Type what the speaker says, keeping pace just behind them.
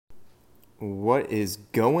What is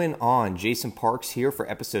going on? Jason Parks here for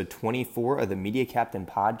episode 24 of the Media Captain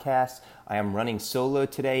podcast. I am running solo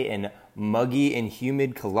today in muggy and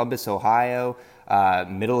humid Columbus, Ohio.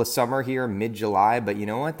 Middle of summer here, mid-July, but you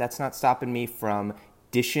know what? That's not stopping me from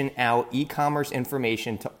dishing out e-commerce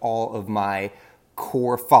information to all of my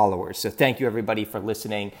core followers. So thank you everybody for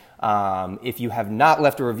listening. If you have not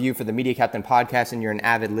left a review for the Media Captain podcast and you're an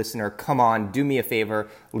avid listener, come on, do me a favor,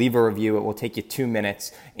 leave a review. It will take you 2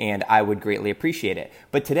 minutes and I would greatly appreciate it.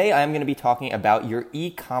 But today I'm going to be talking about your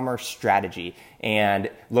e-commerce strategy.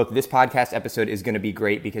 And look, this podcast episode is going to be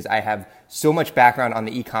great because I have so much background on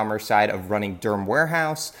the e-commerce side of running Derm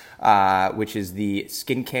Warehouse, which is the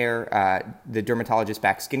skincare, the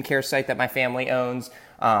dermatologist-backed skincare site that my family owns.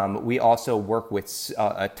 We also work with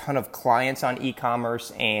a ton of clients on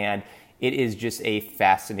e-commerce, and it is just a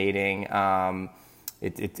fascinating,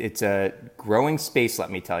 it's a growing space, let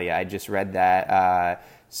me tell you. I just read that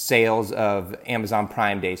sales of Amazon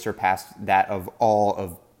Prime Day surpassed that of all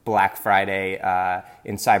of Black Friday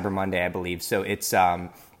in Cyber Monday, I believe. So it's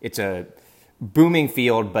a booming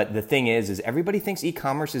field, but the thing is everybody thinks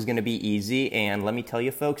e-commerce is going to be easy, and let me tell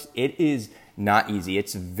you folks, it is not easy.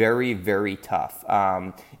 It's very, very tough.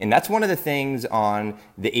 And that's one of the things on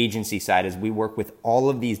the agency side is we work with all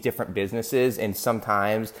of these different businesses, and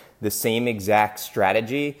sometimes the same exact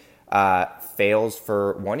strategy fails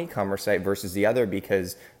for one e-commerce site versus the other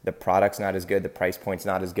because the product's not as good, the price point's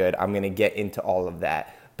not as good. I'm going to get into all of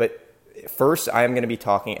that. But first, I'm going to be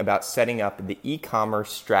talking about setting up the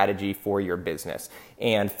e-commerce strategy for your business.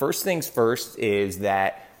 And first things first is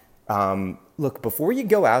that, look, before you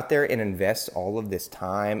go out there and invest all of this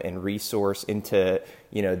time and resource into,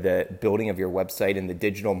 the building of your website and the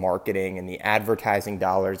digital marketing and the advertising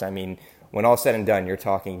dollars, I mean, when all said and done, you're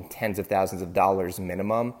talking tens of thousands of dollars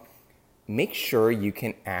minimum. Make sure you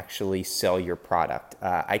can actually sell your product.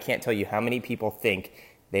 I can't tell you how many people think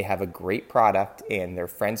they have a great product and their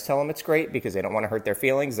friends tell them it's great because they don't want to hurt their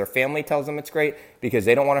feelings. Their family tells them it's great because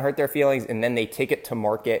they don't want to hurt their feelings. And then they take it to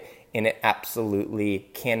market and it absolutely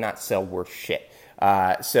cannot sell worth shit.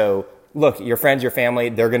 So look, your friends, your family,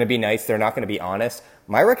 they're going to be nice. They're not going to be honest.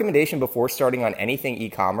 My recommendation before starting on anything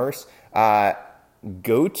e-commerce,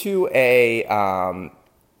 go to a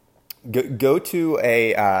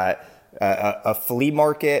flea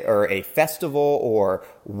market or a festival or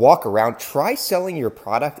walk around, try selling your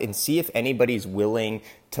product and see if anybody's willing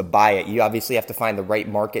to buy it. You obviously have to find the right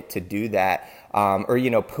market to do that.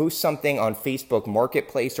 Or post something on Facebook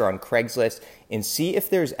Marketplace or on Craigslist and see if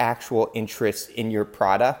there's actual interest in your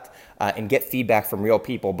product and get feedback from real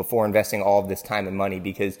people before investing all of this time and money,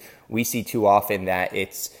 because we see too often that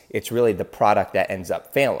it's really the product that ends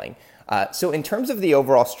up failing. So in terms of the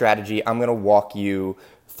overall strategy, I'm going to walk you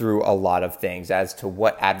through a lot of things as to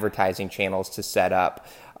what advertising channels to set up,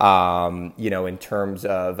 in terms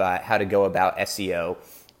of how to go about SEO.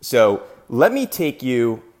 So let me take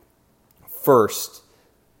you first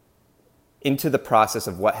into the process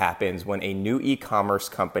of what happens when a new e-commerce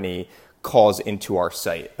company calls into our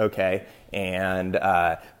site, okay? And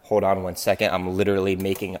hold on one second. I'm literally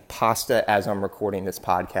making pasta as I'm recording this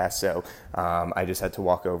podcast, so I just had to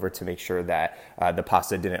walk over to make sure that the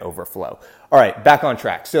pasta didn't overflow. All right, back on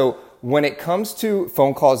track. So when it comes to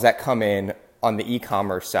phone calls that come in on the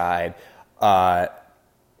e-commerce side,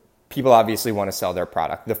 people obviously want to sell their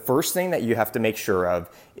product. The first thing that you have to make sure of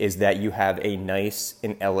is that you have a nice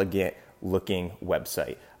and elegant looking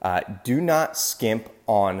website. Do not skimp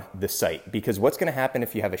on the site, because what's going to happen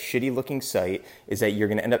if you have a shitty looking site is that you're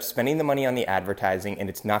going to end up spending the money on the advertising and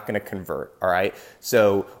it's not going to convert. All right.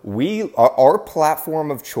 So our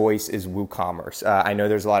platform of choice is WooCommerce. I know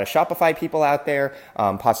there's a lot of Shopify people out there,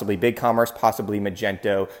 possibly BigCommerce, possibly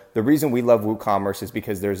Magento. The reason we love WooCommerce is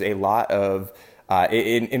because there's a lot of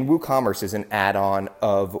in WooCommerce is an add-on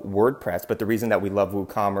of WordPress, but the reason that we love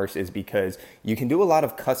WooCommerce is because you can do a lot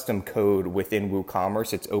of custom code within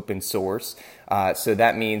WooCommerce. It's open source, so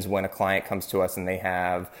that means when a client comes to us and they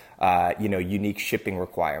have unique shipping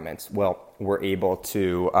requirements, well, we're able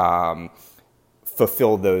to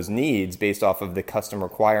fulfill those needs based off of the custom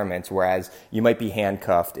requirements, whereas you might be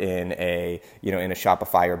handcuffed in a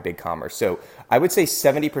Shopify or BigCommerce. So I would say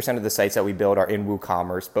 70% of the sites that we build are in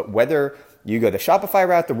WooCommerce, but whether you go the Shopify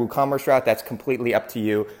route, the WooCommerce route, that's completely up to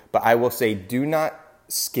you. But I will say do not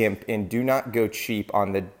skimp and do not go cheap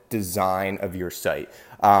on the design of your site.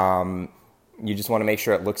 You just want to make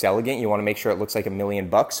sure it looks elegant. You want to make sure it looks like $1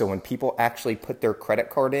 million. So when people actually put their credit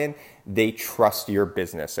card in, they trust your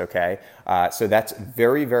business, okay? So that's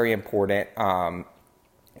very, very important.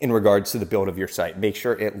 in regards to the build of your site. Make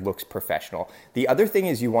sure it looks professional. The other thing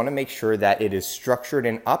is you want to make sure that it is structured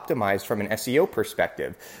and optimized from an SEO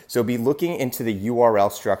perspective. So be looking into the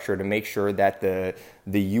URL structure to make sure that the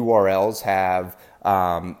URLs have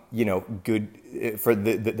good for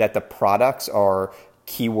that the products are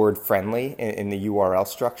keyword friendly in the URL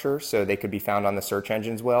structure, so they could be found on the search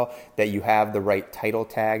engines well, that you have the right title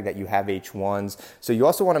tag, that you have H1s. So you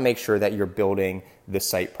also want to make sure that you're building the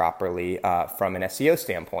site properly from an SEO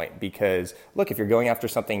standpoint, because look, if you're going after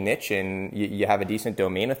something niche and you have a decent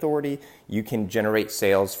domain authority, you can generate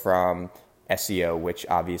sales from SEO, which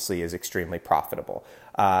obviously is extremely profitable.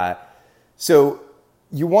 So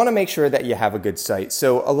you want to make sure that you have a good site.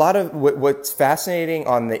 So a lot of what's fascinating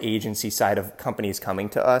on the agency side of companies coming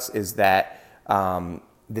to us is that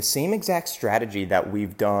the same exact strategy that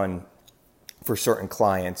we've done for certain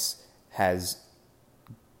clients has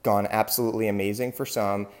gone absolutely amazing for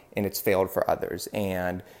some, and it's failed for others.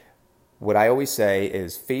 And what I always say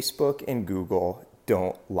is Facebook and Google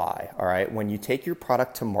don't lie, all right? When you take your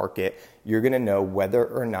product to market, you're going to know whether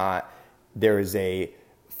or not there is a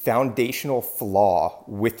foundational flaw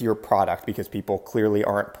with your product because people clearly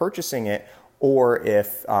aren't purchasing it, or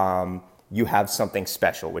if you have something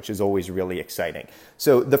special, which is always really exciting.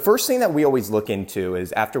 So the first thing that we always look into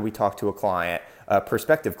is after we talk to a client, a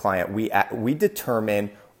prospective client, we determine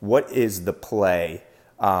what is the play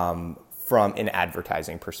from an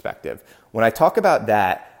advertising perspective. When I talk about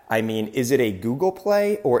that, I mean, is it a Google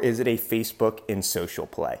play or is it a Facebook and social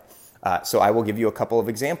play? So I will give you a couple of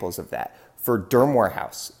examples of that. For Derm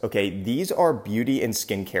Warehouse, okay, these are beauty and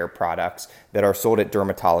skincare products that are sold at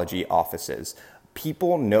dermatology offices.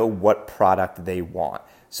 People know what product they want.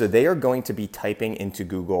 So they are going to be typing into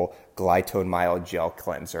Google Glytone Mild Gel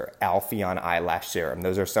Cleanser, Alpheon Eyelash Serum.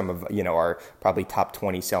 Those are some of our probably top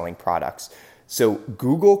 20 selling products. So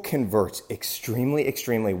Google converts extremely,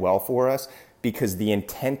 extremely well for us because the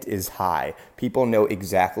intent is high. People know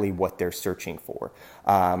exactly what they're searching for.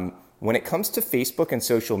 When it comes to Facebook and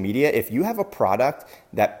social media, if you have a product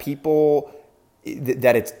that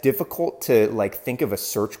that it's difficult to think of a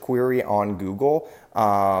search query on Google,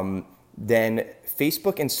 then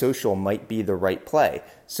Facebook and social might be the right play.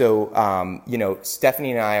 So,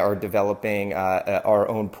 Stephanie and I are developing our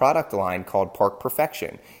own product line called Park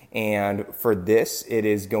Perfection. And for this, it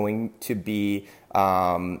is going to be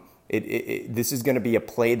this is going to be a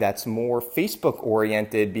play that's more Facebook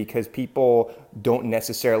oriented because people don't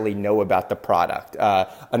necessarily know about the product.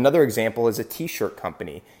 Another example is a t-shirt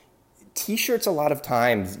company. T-shirts, a lot of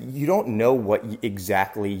times, you don't know what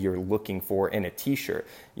exactly you're looking for in a t-shirt.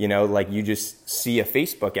 You just see a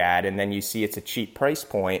Facebook ad and then you see it's a cheap price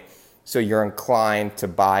point, so you're inclined to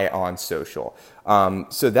buy on social.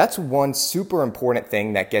 So that's one super important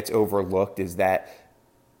thing that gets overlooked, is that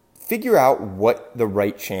figure out what the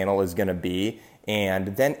right channel is going to be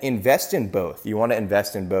and then invest in both. You want to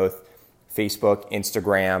invest in both Facebook,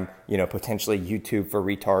 Instagram, potentially YouTube for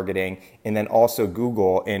retargeting, and then also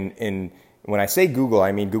Google. And when I say Google,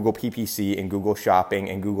 I mean Google PPC and Google Shopping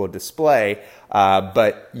and Google Display.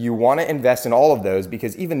 But you want to invest in all of those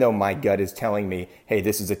because even though my gut is telling me, hey,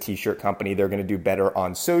 this is a t-shirt company, they're going to do better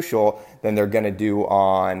on social than they're going to do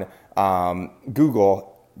on Google,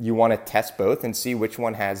 you want to test both and see which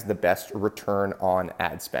one has the best return on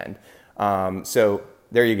ad spend. So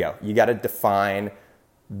there you go. You got to define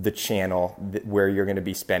the channel where you're going to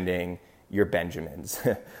be spending your Benjamins.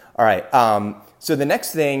 All right. So the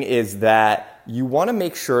next thing is that you want to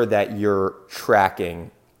make sure that your tracking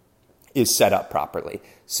is set up properly.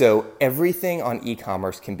 So everything on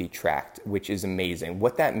e-commerce can be tracked, which is amazing.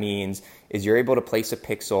 What that means is you're able to place a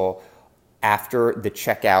pixel after the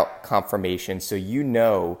checkout confirmation, so you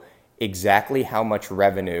know exactly how much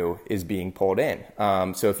revenue is being pulled in.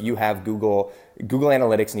 So if you have Google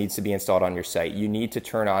Analytics needs to be installed on your site, you need to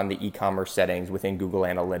turn on the e-commerce settings within Google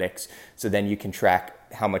Analytics so then you can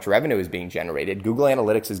track how much revenue is being generated. Google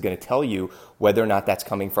Analytics is going to tell you whether or not that's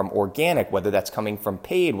coming from organic, whether that's coming from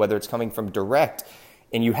paid, whether it's coming from direct,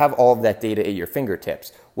 and you have all of that data at your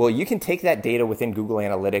fingertips. Well, you can take that data within Google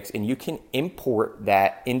Analytics and you can import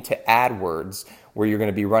that into AdWords, where you're going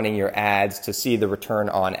to be running your ads to see the return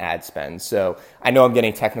on ad spend. So I know I'm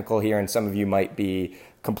getting technical here and some of you might be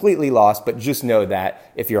completely lost, but just know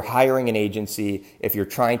that if you're hiring an agency, if you're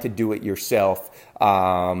trying to do it yourself,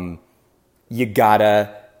 you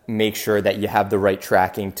gotta make sure that you have the right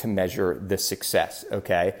tracking to measure the success,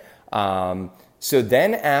 okay? So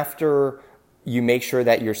then after you make sure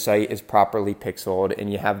that your site is properly pixeled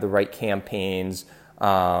and you have the right campaigns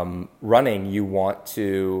running, you want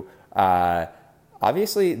to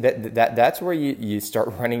obviously that's where you start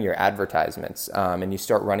running your advertisements and you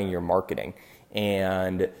start running your marketing.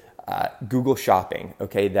 And Google Shopping,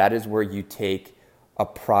 okay, that is where you take a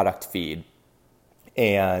product feed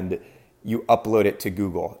and you upload it to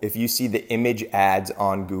Google. If you see the image ads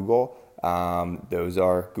on Google, those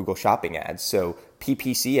are Google Shopping ads. So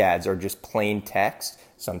PPC ads are just plain text.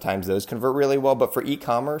 Sometimes those convert really well, but for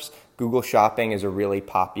e-commerce, Google Shopping is a really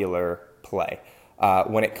popular play.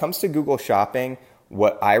 When it comes to Google Shopping,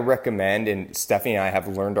 what I recommend, and Stephanie and I have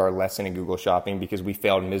learned our lesson in Google Shopping because we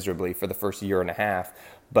failed miserably for the first year and a half,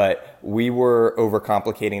 but we were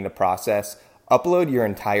overcomplicating the process. Upload your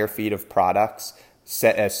entire feed of products,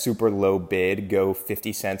 set a super low bid, go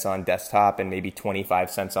 50 cents on desktop and maybe 25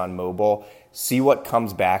 cents on mobile. See what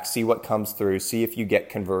comes back, see what comes through, see if you get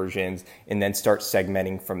conversions, and then start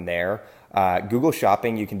segmenting from there. Google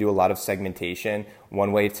Shopping, you can do a lot of segmentation.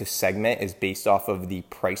 One way to segment is based off of the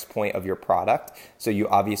price point of your product. So you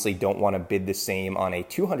obviously don't want to bid the same on a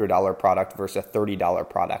 $200 product versus a $30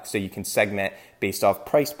 product. So you can segment based off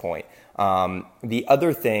price point. The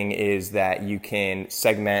other thing is that you can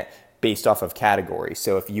segment based off of category.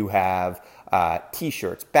 So if you have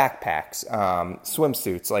t-shirts, backpacks,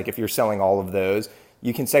 swimsuits, like if you're selling all of those,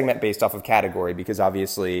 you can segment based off of category because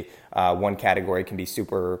obviously one category can be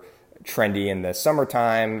super trendy in the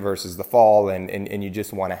summertime versus the fall, and you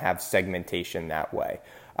just want to have segmentation that way.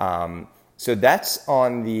 So that's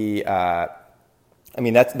on the,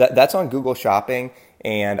 that's on Google Shopping,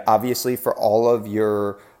 and obviously for all of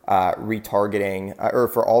your retargeting or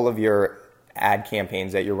for all of your ad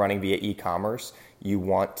campaigns that you're running via e-commerce, you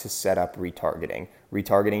want to set up retargeting.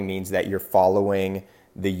 Retargeting means that you're following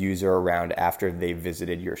the user around after they've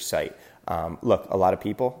visited your site. Look, a lot of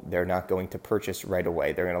people, they're not going to purchase right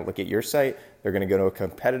away. They're going to look at your site, they're going to go to a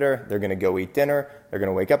competitor, they're going to go eat dinner, they're going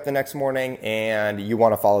to wake up the next morning, and you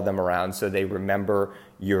want to follow them around so they remember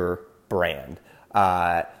your brand.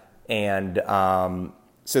 So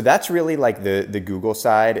that's really like the Google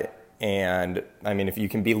side. And I mean, if you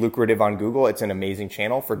can be lucrative on Google, it's an amazing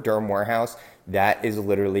channel. For Derm Warehouse, that is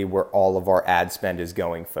literally where all of our ad spend is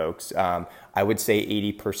going, folks. I would say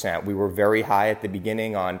 80%. We were very high at the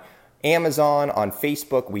beginning on Amazon, on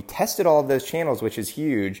Facebook. We tested all of those channels, which is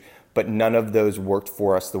huge, but none of those worked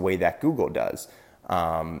for us the way that Google does.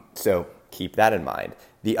 So keep that in mind.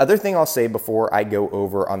 The other thing I'll say before I go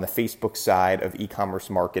over on the Facebook side of e-commerce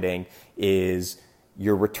marketing is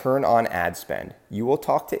your return on ad spend. You will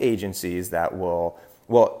talk to agencies that will,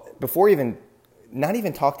 not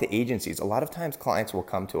even talk to agencies. A lot of times clients will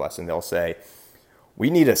come to us and they'll say, we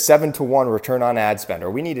need a 7-to-1 return on ad spend, or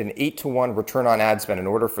we need an 8-to-1 return on ad spend in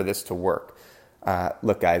order for this to work.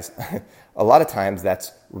 Look, guys, a lot of times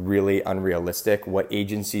that's really unrealistic. What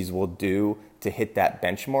agencies will do to hit that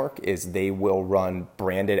benchmark is they will run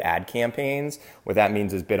branded ad campaigns. What that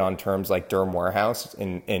means is bid on terms like Derm Warehouse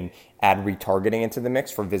and add retargeting into the mix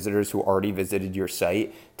for visitors who already visited your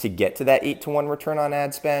site to get to that 8-to-1 return on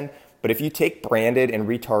ad spend. But if you take branded and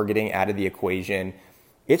retargeting out of the equation,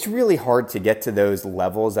 it's really hard to get to those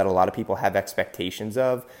levels that a lot of people have expectations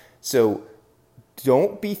of. So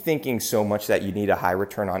don't be thinking so much that you need a high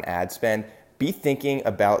return on ad spend. Be thinking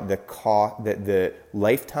about the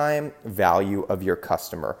lifetime value of your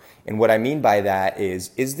customer. And what I mean by that is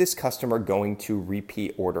this customer going to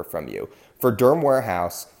repeat order from you? For Derm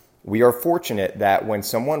Warehouse, we are fortunate that when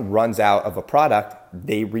someone runs out of a product,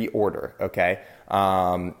 they reorder, okay?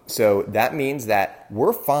 So that means that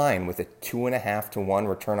we're fine with a 2.5-to-1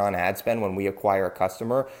 return on ad spend when we acquire a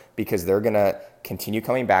customer, because they're going to continue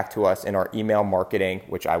coming back to us, and our email marketing,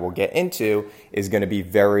 which I will get into, is going to be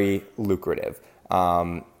very lucrative.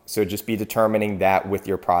 So just be determining that with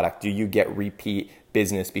your product. Do you get repeat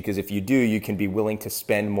business? Because if you do, you can be willing to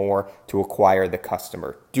spend more to acquire the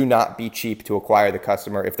customer. Do not be cheap to acquire the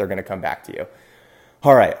customer if they're going to come back to you.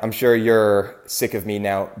 All right, I'm sure you're sick of me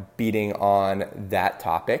now beating on that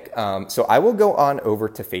topic. So I will go on over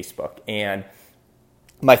to Facebook. And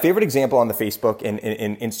my favorite example on the Facebook and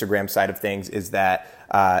Instagram side of things is that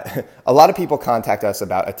a lot of people contact us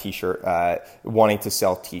about a t-shirt, wanting to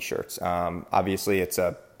sell t-shirts. Obviously, it's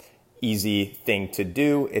a easy thing to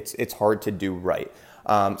do. It's hard to do right.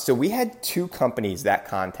 So we had 2 companies that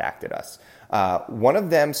contacted us. One of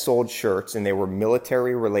them sold shirts, and they were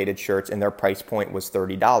military-related shirts, and their price point was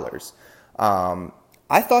 $30.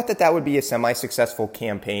 I thought that would be a semi-successful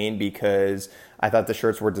campaign because I thought the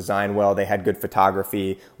shirts were designed well. They had good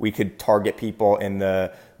photography. We could target people in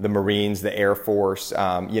the Marines, the Air Force,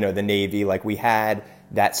 the Navy. Like, we had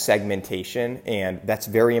that segmentation, and that's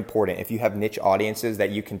very important. If you have niche audiences that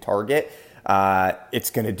you can target, it's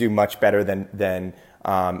going to do much better than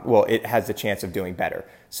it has a chance of doing better.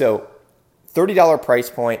 So $30 price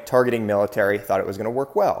point, targeting military, thought it was going to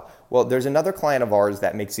work well. Well, there's another client of ours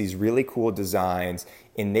that makes these really cool designs,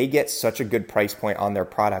 and they get such a good price point on their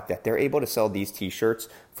product that they're able to sell these t-shirts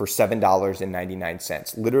for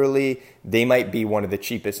 $7.99. Literally, they might be one of the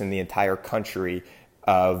cheapest in the entire country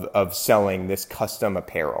of selling this custom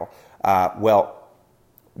apparel. Well,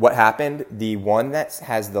 what happened? The one that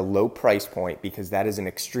has the low price point, because that is an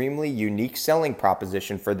extremely unique selling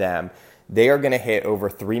proposition for them, they are going to hit over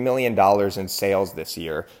 $3 million in sales this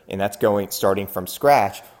year, and that's starting from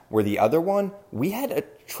scratch. Where the other one, we had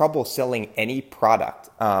trouble selling any product.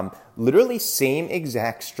 Literally same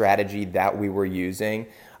exact strategy that we were using.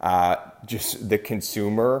 Just the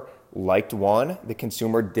consumer liked one, the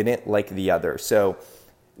consumer didn't like the other. So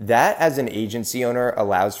that, as an agency owner,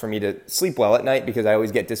 allows for me to sleep well at night, because I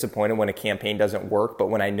always get disappointed when a campaign doesn't work. But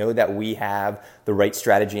when I know that we have the right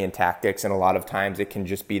strategy and tactics, and a lot of times it can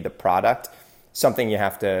just be the product, something you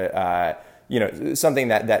have to, something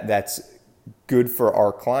that's good for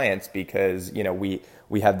our clients, because,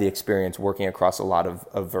 we have the experience working across a lot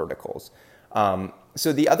of verticals.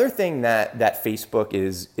 So the other thing that Facebook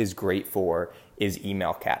is great for is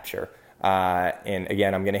email capture. And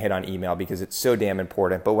again, I'm going to hit on email because it's so damn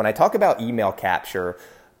important. But when I talk about email capture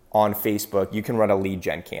on Facebook, you can run a lead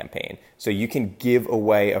gen campaign. So you can give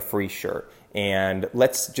away a free shirt. And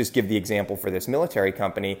let's just give the example for this military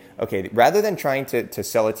company. Okay, rather than trying to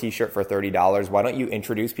sell a t-shirt for $30, why don't you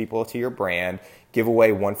introduce people to your brand, give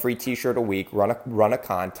away one free t-shirt a week, run a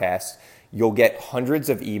contest. You'll get hundreds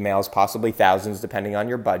of emails, possibly thousands, depending on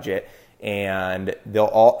your budget, and they'll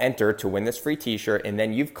all enter to win this free t-shirt. And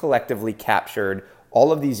then you've collectively captured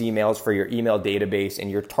all of these emails for your email database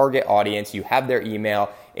and your target audience. You have their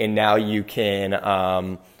email, and now you can,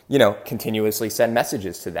 continuously send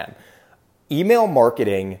messages to them. Email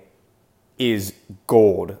marketing is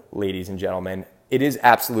gold, ladies and gentlemen. It is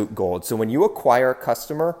absolute gold. So when you acquire a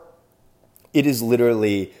customer, it is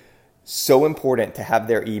literally so important to have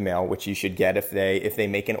their email, which you should get if they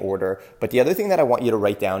make an order. But the other thing that I want you to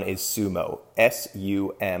write down is Sumo,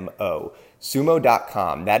 S-U-M-O,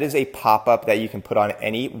 sumo.com. That is a pop-up that you can put on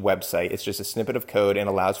any website. It's just a snippet of code and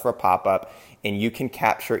allows for a pop-up, and you can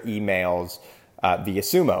capture emails via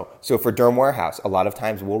Sumo. So for Derm Warehouse, a lot of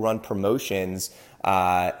times we'll run promotions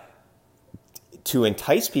to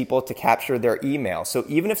entice people to capture their email. So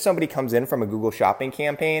even if somebody comes in from a Google Shopping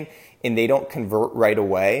campaign and they don't convert right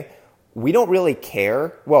away, we don't really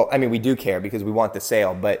care. Well, I mean, we do care because we want the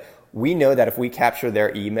sale, but we know that if we capture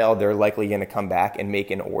their email, they're likely going to come back and make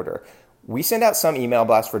an order. We send out some email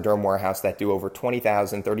blasts for Derm Warehouse that do over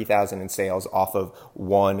 20,000, 30,000 in sales off of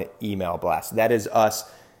one email blast. That is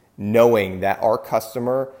us knowing that our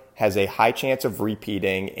customer has a high chance of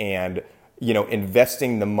repeating and,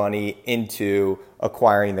 investing the money into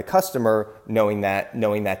acquiring the customer, knowing that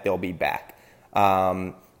they'll be back.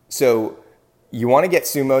 So you want to get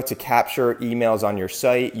Sumo to capture emails on your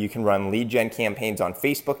site. You can run lead gen campaigns on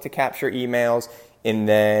Facebook to capture emails, and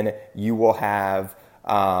then you will have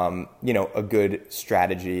a good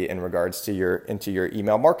strategy in regards to your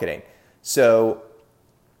email marketing. So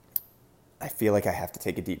I feel like I have to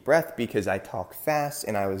take a deep breath because I talk fast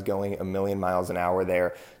and I was going a million miles an hour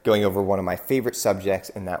there, going over one of my favorite subjects,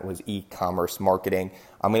 and that was e-commerce marketing.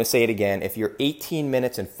 I'm going to say it again. If you're 18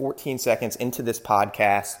 minutes and 14 seconds into this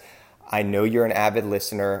podcast, I know you're an avid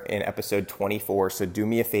listener in episode 24, so do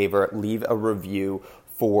me a favor, leave a review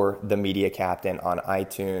for The Media Captain on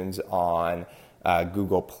iTunes, on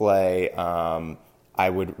Google Play. I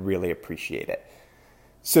would really appreciate it.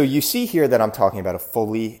 So you see here that I'm talking about a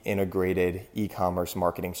fully integrated e-commerce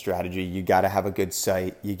marketing strategy. You got to have a good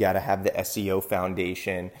site. You got to have the SEO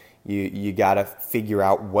foundation. You got to figure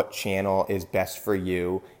out what channel is best for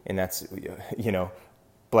you. And that's,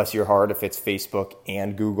 bless your heart if it's Facebook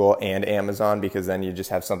and Google and Amazon, because then you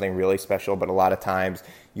just have something really special. But a lot of times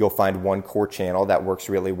you'll find one core channel that works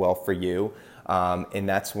really well for you. And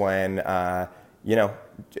that's when,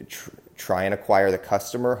 try and acquire the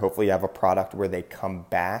customer. Hopefully you have a product where they come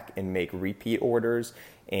back and make repeat orders.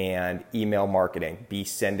 And email marketing, be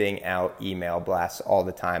sending out email blasts all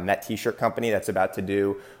the time. That t-shirt company that's about to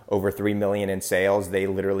do over 3 million in sales, they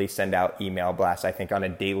literally send out email blasts, I think, on a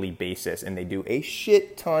daily basis, and they do a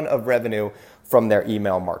shit ton of revenue from their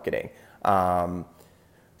email marketing.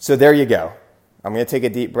 So there you go. I'm going to take a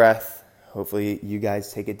deep breath. Hopefully you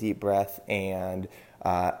guys take a deep breath and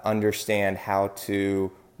understand how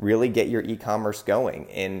to really get your e-commerce going.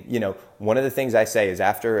 And, one of the things I say is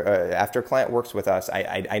after a client works with us,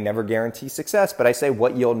 I never guarantee success, but I say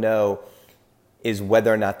what you'll know is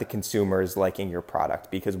whether or not the consumer is liking your product,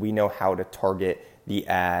 because we know how to target the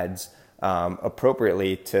ads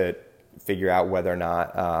appropriately to figure out whether or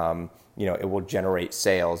not, it will generate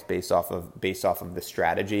sales based off of the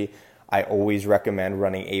strategy. I always recommend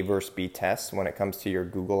running A versus B tests when it comes to your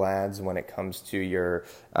Google ads, when it comes to your,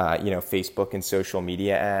 Facebook and social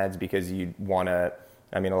media ads, because you want to,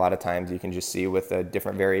 a lot of times you can just see with a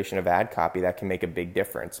different variation of ad copy that can make a big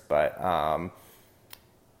difference. But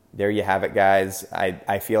there you have it, guys.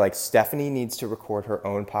 I feel like Stephanie needs to record her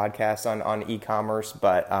own podcast on e-commerce,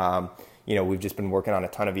 but we've just been working on a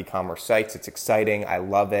ton of e-commerce sites. It's exciting. I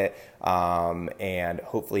love it. And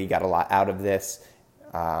hopefully you got a lot out of this.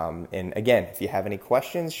 And again, if you have any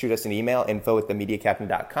questions, shoot us an email,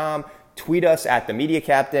 info@themediacaptain.com. Tweet us at The Media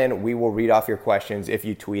Captain. We will read off your questions if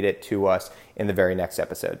you tweet it to us in the very next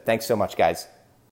episode. Thanks so much, guys.